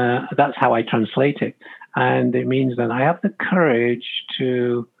 That's how I translate it. And it means that I have the courage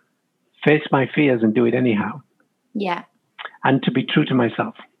to face my fears and do it anyhow. Yeah. And to be true to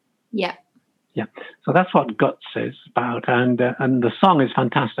myself. Yeah. Yeah. So that's what Guts is about. And the song is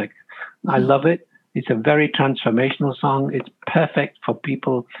fantastic. I love it. It's a very transformational song. It's perfect for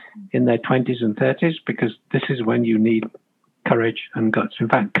people in their 20s and 30s, because this is when you need courage and guts. In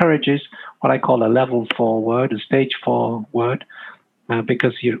fact, courage is what I call a level 4 word, a stage 4 word,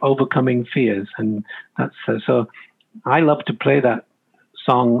 because you're overcoming fears. And that's so I love to play that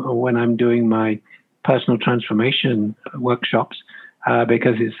song when I'm doing my personal transformation workshops,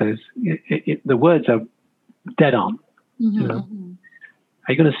 because it says the words are dead on.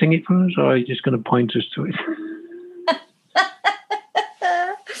 Are you going to sing it for us, or are you just going to point us to it?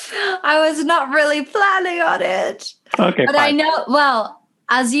 I was not really planning on it. Okay, but fine. I know, well,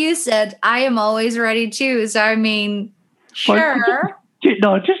 as you said, I am always ready too. So I mean, sure.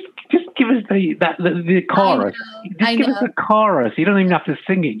 Well, just give us the chorus. Just give us the chorus. You don't even have to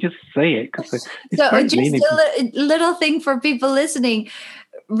sing it. Just say it. It's so just a little thing for people listening.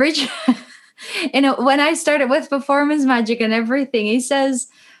 Richard, when I started with performance magic and everything, he says,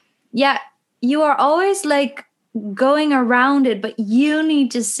 yeah, you are always like going around it, but you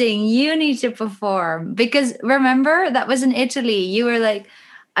need to sing, you need to perform. Because remember, that was in Italy. You were like,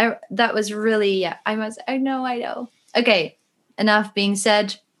 that was really, I know. Okay, enough being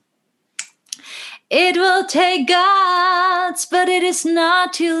said. It will take guts, but it is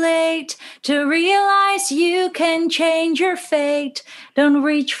not too late to realize you can change your fate. Don't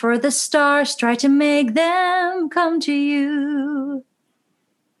reach for the stars, try to make them come to you.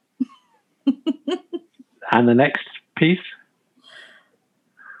 And the next piece?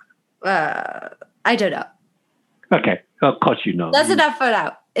 I don't know. Okay, of course you know. That's enough for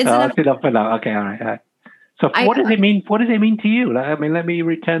now. That's enough for now. Okay, all right. So what does it mean? What does it mean to you? I mean, let me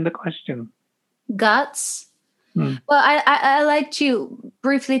return the question. Guts. Well, I like to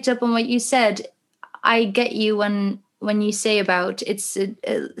briefly touch on what you said. I get you when you say about it's a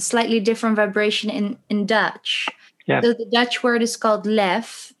slightly different vibration in Dutch. Yeah. So the Dutch word is called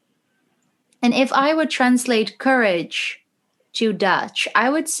lef. And if I would translate courage to Dutch, I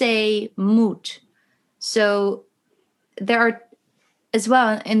would say moed. So there are, as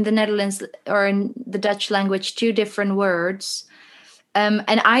well in the Netherlands or in the Dutch language, 2 different words. And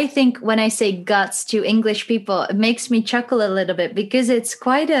I think when I say guts to English people, it makes me chuckle a little bit, because it's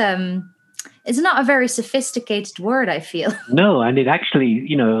quite it's not a very sophisticated word, I feel. No, and it actually,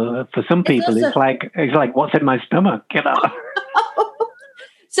 for some people, it's like what's in my stomach,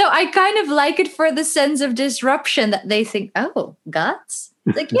 So I kind of like it for the sense of disruption, that they think, oh, guts?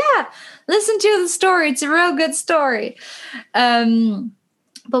 It's like, yeah, listen to the story. It's a real good story. But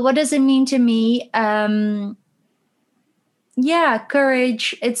what does it mean to me?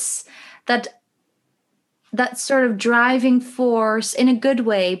 Courage. It's that sort of driving force in a good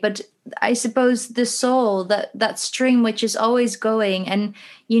way, but I suppose the soul, that stream which is always going, and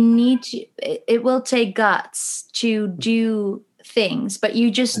you need to, it will take guts to do things, but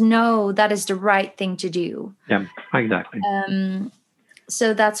you just know that is the right thing to do. Yeah, exactly.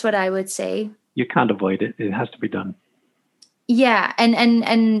 So that's what I would say. You can't avoid it. It has to be done. Yeah,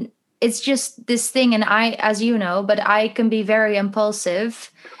 and it's just this thing, and I, as you know, but I can be very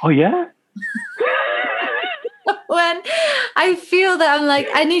impulsive. Oh, yeah? When I feel that I'm like,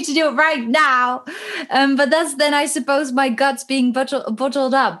 I need to do it right now. But that's then, I suppose, my guts being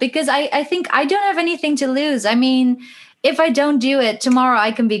bottled up, because I think I don't have anything to lose. I mean, if I don't do it tomorrow,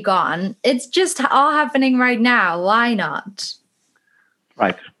 I can be gone. It's just all happening right now. Why not?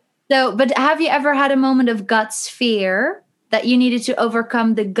 Right. So, but have you ever had a moment of guts fear that you needed to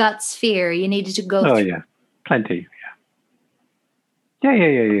overcome the guts fear? You needed to go through? Oh, yeah. Plenty.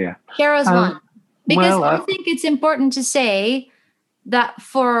 Yeah. Share us one. Because I think it's important to say that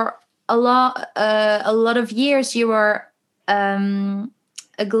for a lot of years, you were a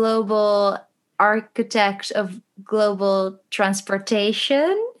global architect of global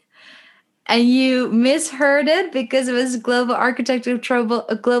transportation, and you misheard it because it was global architect of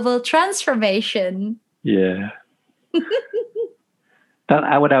global transformation. Yeah. When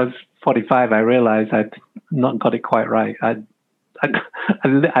I was 45, I realized I'd not got it quite right.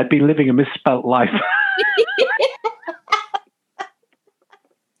 I'd be living a misspelt life.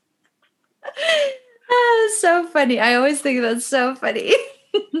 Oh, so funny. I always think that's so funny.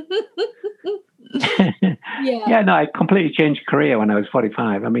 Yeah, no, I completely changed career when I was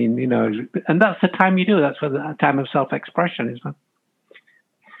 45. I mean, and that's the time you do. That's the time of self-expression, isn't it?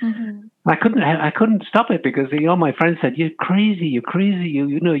 Mm-hmm. I couldn't stop it because my friends said, "You're crazy.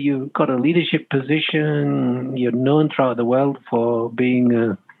 You've got a leadership position. You're known throughout the world for being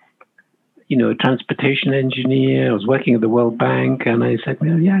a transportation engineer. I was working at the World Bank." And I said,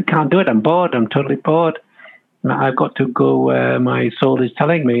 "Well, yeah, I can't do it. I'm bored. I'm totally bored. I've got to go where my soul is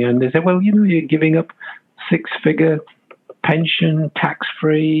telling me." And they said, "Well, you're giving up 6-figure pension,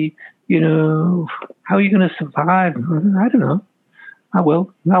 tax-free. How are you going to survive?" I don't know. I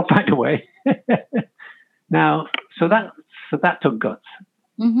will. I'll find a way. Now, so that took guts.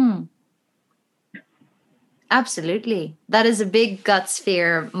 Mm-hmm. Absolutely. That is a big gut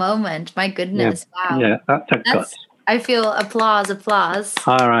sphere moment. My goodness. Yeah. Wow. Yeah, that took guts. I feel applause.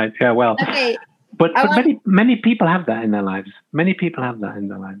 All right. Yeah, well. Okay. But many people have that in their lives. Many people have that in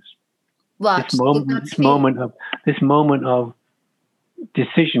their lives. What? This moment of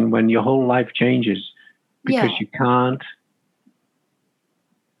decision when your whole life changes because you can't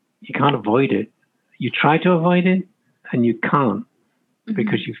avoid it. You try to avoid it and you can't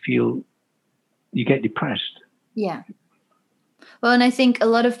because you feel you get depressed. Yeah. Well, and I think a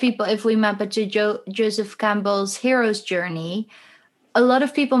lot of people, if we map it to Joseph Campbell's hero's journey, a lot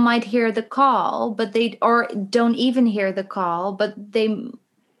of people might hear the call, but don't even hear the call, but they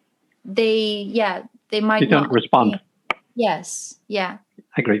might don't respond. Yes. Yeah.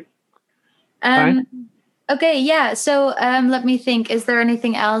 I agree. Right? Okay, yeah. So let me think. Is there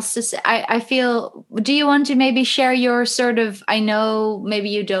anything else to say? I feel, do you want to maybe share your sort of, I know maybe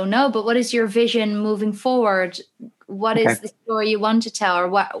you don't know, but what is your vision moving forward? What is the story you want to tell, or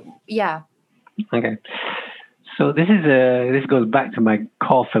what? Yeah. Okay. So this goes back to my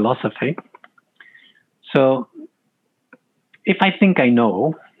core philosophy. So if I think I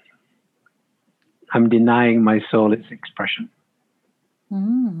know, I'm denying my soul its expression.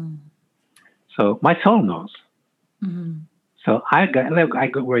 So my soul knows. Mm-hmm. So I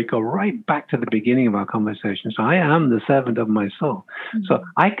go right back to the beginning of our conversation. So I am the servant of my soul. Mm-hmm. So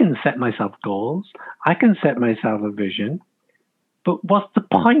I can set myself goals. I can set myself a vision. But what's the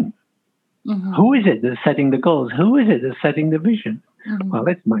point? Mm-hmm. Who is it that's setting the goals? Who is it that's setting the vision? Mm-hmm. Well,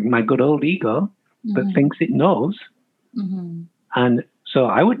 it's my good old ego that thinks it knows. Mm-hmm. And so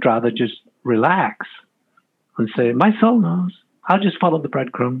I would rather just relax and say, my soul knows. I'll just follow the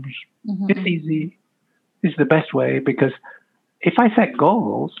breadcrumbs. Mm-hmm. It's easy. It's the best way, because if I set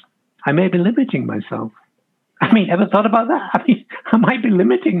goals, I may be limiting myself. I mean, ever thought about that? I mean, I might be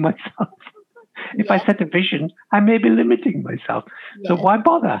limiting myself. If I set a vision, I may be limiting myself. So why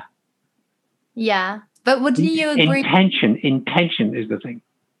bother? Yeah. But wouldn't you agree? Intention is the thing.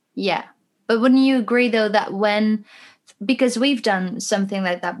 Yeah. But wouldn't you agree, though, that because we've done something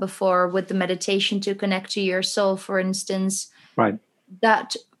like that before with the meditation to connect to your soul, for instance. Right.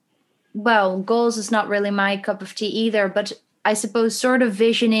 That, well, goals is not really my cup of tea either, but I suppose sort of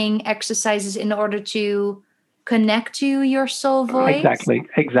visioning exercises in order to connect to your soul voice. Exactly.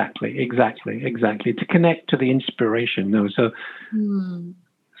 To connect to the inspiration. No, so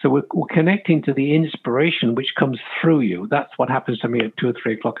we're connecting to the inspiration which comes through you. That's what happens to me at 2 or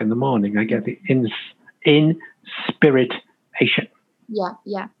 3 o'clock in the morning. I get the inspiration.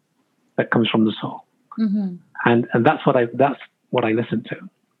 Yeah. That comes from the soul, and that's what I listen to,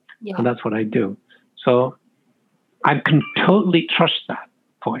 and that's what I do. So I can totally trust that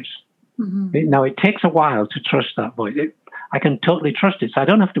voice. Now it takes a while to trust that voice. I can totally trust it, so I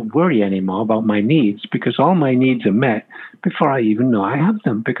don't have to worry anymore about my needs, because all my needs are met before I even know I have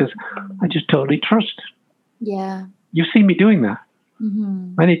them, because I just totally trust. Yeah, you see me doing that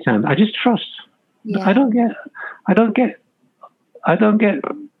many times. I just trust. Yeah. I don't get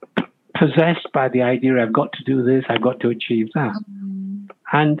possessed by the idea I've got to do this, I've got to achieve that.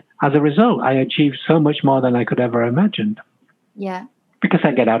 And as a result, I achieve so much more than I could ever imagine. Yeah. Because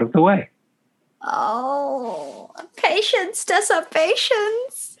I get out of the way. Oh, patience, Tessa,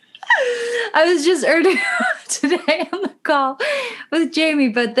 patience. I was just earlier today on the call with Jamie,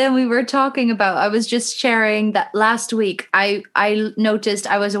 but then we were talking about, I was just sharing that last week I noticed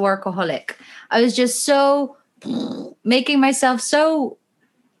I was a workaholic. I was just so making myself so,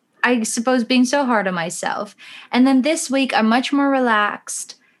 I suppose, being so hard on myself. And then this week I'm much more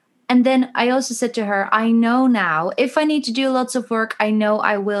relaxed. And then I also said to her, I know now, if I need to do lots of work, I know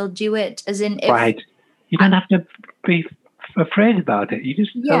I will do it. As in, right. You don't have to be afraid about it. You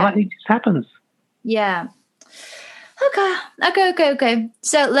just, it just happens. Yeah. Okay.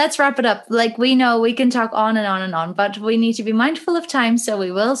 So let's wrap it up. Like, we know we can talk on and on and on, but we need to be mindful of time, so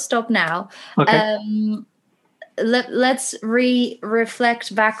we will stop now. Okay. Let's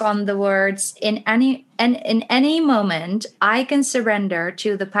reflect back on the words in any moment I can surrender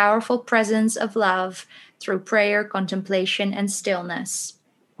to the powerful presence of love through prayer, contemplation, and stillness.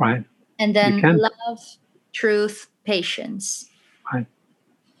 Right. And You then can. love, truth, patience. Right.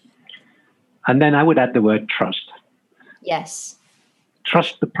 And then I would add the word trust. Yes.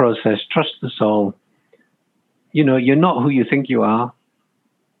 Trust the process, trust the soul. You're not who you think you are.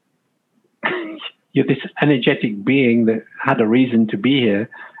 You're this energetic being that had a reason to be here.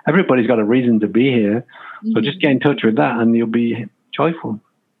 Everybody's got a reason to be here. So just get in touch with that and you'll be joyful,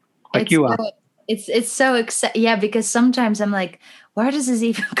 like you are. It's so exciting. Yeah, because sometimes I'm like, where does this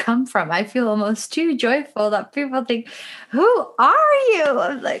even come from? I feel almost too joyful that people think, who are you?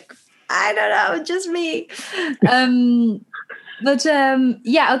 I'm like, I don't know, just me.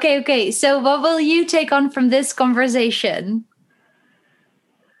 Yeah, okay. So what will you take on from this conversation?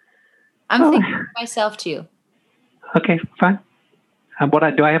 I'm thinking of myself too. Okay, fine. And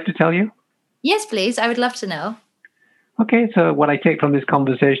do I have to tell you? Yes, please. I would love to know. Okay, so what I take from this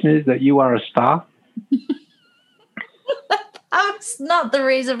conversation is that you are a star. That's not the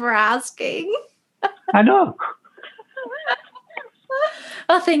reason for asking. I know.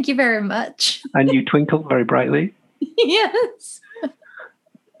 Well, thank you very much. And you twinkle very brightly. Yes.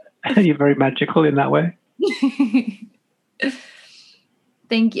 You're very magical in that way.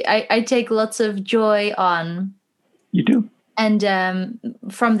 Thank you. I take lots of joy on. You do. And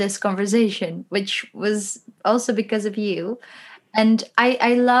from this conversation, which was also because of you. And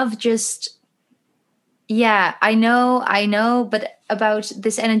I love just, yeah, I know, but about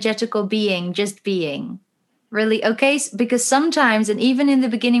this energetical being, just being. Really, okay? Because sometimes, and even in the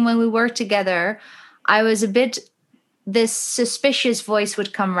beginning when we worked together, I was a bit, this suspicious voice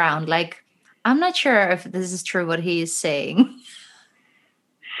would come around, like, I'm not sure if this is true what he is saying.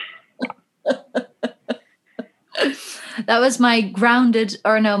 That was my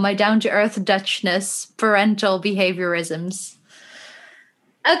my down-to-earth Dutchness, parental behaviorisms.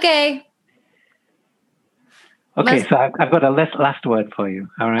 Okay. So I've got a last word for you,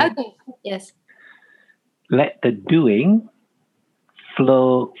 all right? Okay, yes. Let the doing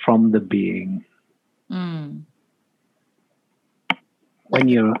flow from the being. Mm. When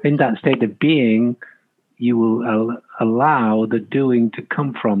you're in that state of being, you will allow the doing to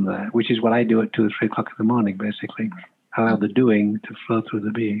come from there, which is what I do at 2 or 3 o'clock in the morning, basically. Allow the doing to flow through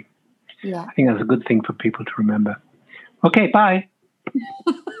the being. Yeah. I think that's a good thing for people to remember. Okay, bye.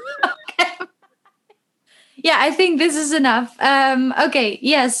 Okay. Yeah, I think this is enough. Okay,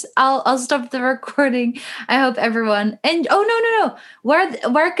 yes, I'll stop the recording. I hope everyone and no.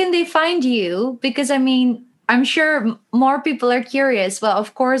 Where can they find you? Because I mean, I'm sure more people are curious. Well,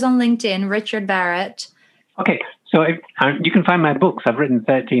 of course, on LinkedIn, Richard Barrett. Okay, so you can find my books. I've written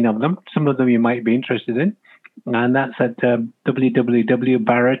 13 of them. Some of them you might be interested in. And that's at www.barrett,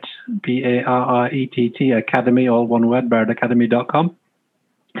 Barrett Academy, all one word, barrettacademy.com.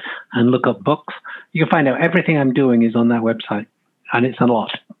 And look up books. You can find out everything I'm doing is on that website. And it's a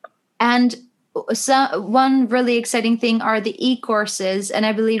lot. And so one really exciting thing are the e-courses. And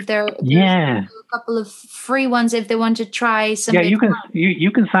I believe there's a couple of free ones if they want to try some. Yeah, you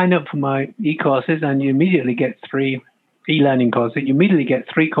can sign up for my e-courses and you immediately get 3 e-learning courses. You immediately get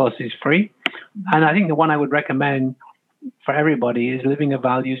 3 courses free. And I think the one I would recommend for everybody is living a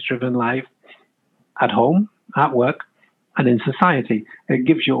values-driven life at home, at work, and in society. It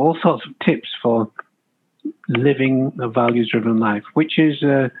gives you all sorts of tips for living a values-driven life, which is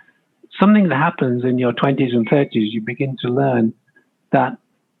something that happens in your 20s and 30s. You begin to learn that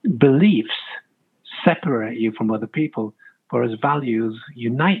beliefs separate you from other people, whereas values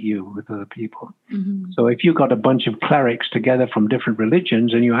unite you with other people. Mm-hmm. So if you got a bunch of clerics together from different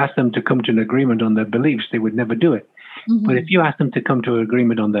religions and you ask them to come to an agreement on their beliefs, they would never do it. Mm-hmm. But if you ask them to come to an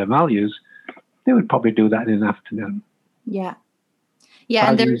agreement on their values, they would probably do that in an afternoon. Yeah. Yeah,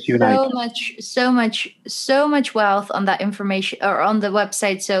 and there's so much wealth on that information or on the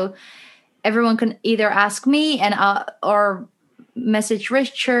website. So everyone can either ask me and or message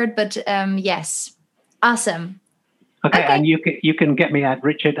Richard. But yes, awesome. Okay, and you can get me at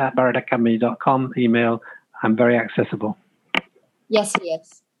richard@barrettacademy.com email. I'm very accessible. Yes.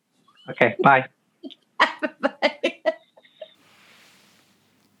 Okay, bye. Bye.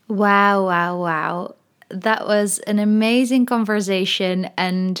 Wow. That was an amazing conversation,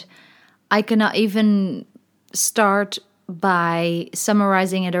 and I cannot even start by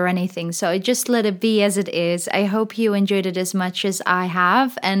summarizing it or anything. So I just let it be as it is. I hope you enjoyed it as much as I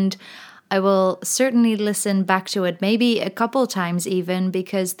have, and I will certainly listen back to it, maybe a couple times even,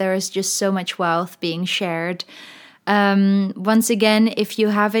 because there is just so much wealth being shared. Once again, if you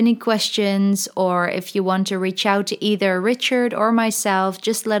have any questions or if you want to reach out to either Richard or myself,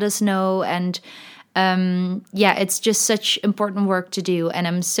 just let us know. And it's just such important work to do. And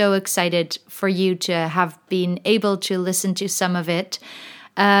I'm so excited for you to have been able to listen to some of it.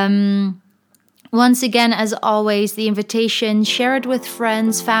 Once again, as always, the invitation, share it with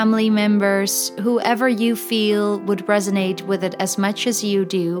friends, family members, whoever you feel would resonate with it as much as you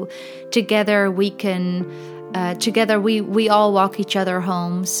do. Together we can, we all walk each other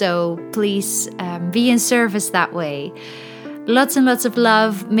home. So please be in service that way. Lots and lots of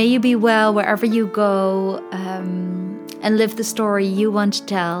love. May you be well wherever you go, and live the story you want to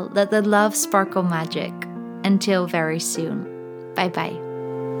tell. Let the love sparkle magic. Until very soon. Bye-bye.